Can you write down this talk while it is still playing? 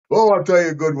Oh, I'll tell you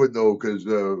a good one though, because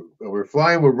we're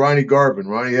flying with Ronnie Garvin.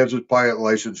 Ronnie has his pilot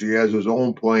license. He has his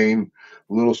own plane,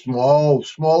 a little small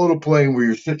little plane where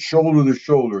you sit shoulder to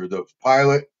shoulder. The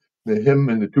pilot, him,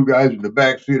 and the two guys in the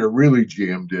back seat are really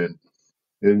jammed in.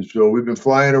 And so we've been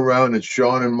flying around. It's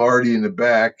Sean and Marty in the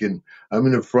back, and I'm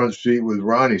in the front seat with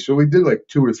Ronnie. So we did like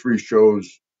 2 or 3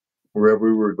 shows wherever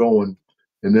we were going.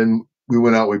 And then we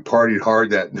went out, we partied hard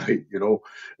that night,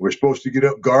 We're supposed to get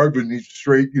up Garvin, he's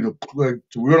straight, like,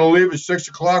 we're going to leave at 6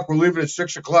 o'clock. We're leaving at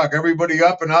 6 o'clock. Everybody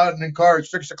up and out in the car at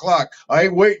 6 o'clock. I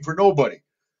ain't waiting for nobody.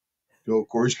 So, of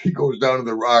course, he goes down to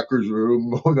the rockers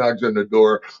room, knocks on the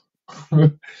door.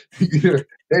 They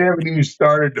haven't even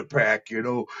started to pack,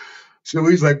 So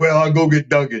he's like, well, I'll go get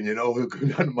Duggan, he'll go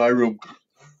down to my room.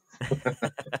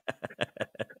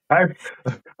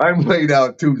 I'm laid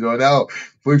out too, so now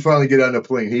if we finally get on the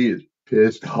plane, he is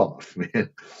pissed off, man.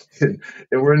 And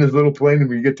we're in this little plane, and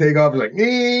when you get take off, it's like,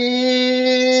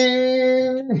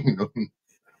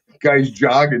 guy's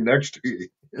jogging next to you.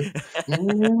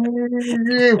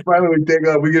 Finally, we take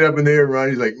off. We get up in the air, and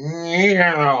Ronnie's like,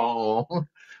 meow.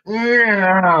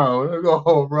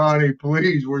 Oh, Ronnie,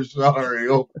 please, we're sorry.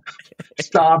 Oh,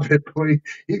 stop it, please.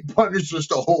 He punished us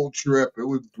the whole trip. It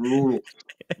was brutal.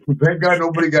 Thank God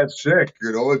nobody got sick.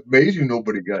 It's amazing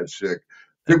nobody got sick.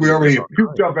 I think we already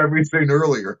puked up everything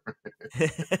earlier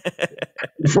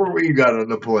before we got on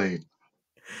the plane.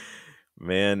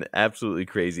 Man, absolutely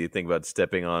crazy to think about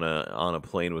stepping on a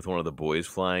plane with one of the boys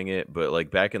flying it. But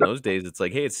like back in those days, it's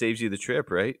like, hey, it saves you the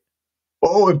trip, right?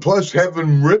 Oh, and plus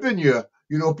having ribbon you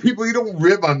people, you don't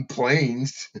rib on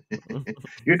planes.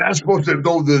 You're not supposed to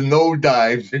go to the no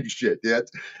dives and shit.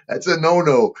 That's a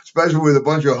no-no, especially with a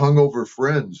bunch of hungover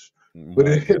friends. But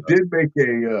it did make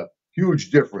a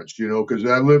huge difference, because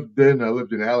I lived in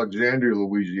Alexandria,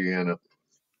 Louisiana,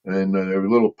 and there was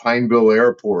a little Pineville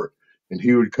airport. And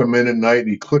he would come in at night and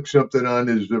he'd click something on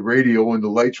his radio, and the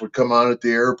lights would come on at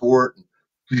the airport.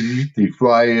 He'd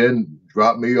fly in,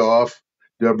 drop me off.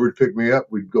 Deborah would pick me up.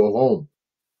 We'd go home,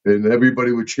 and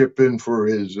everybody would chip in for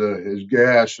his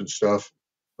gas and stuff.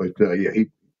 But yeah,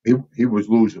 he was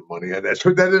losing money on that. So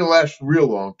that didn't last a real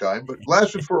long time, but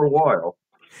lasted for a while.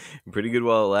 Pretty good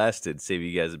while it lasted. Save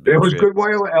you guys a big It was trip. good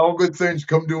while all good things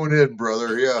come to an end,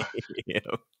 brother. Yeah. Yeah.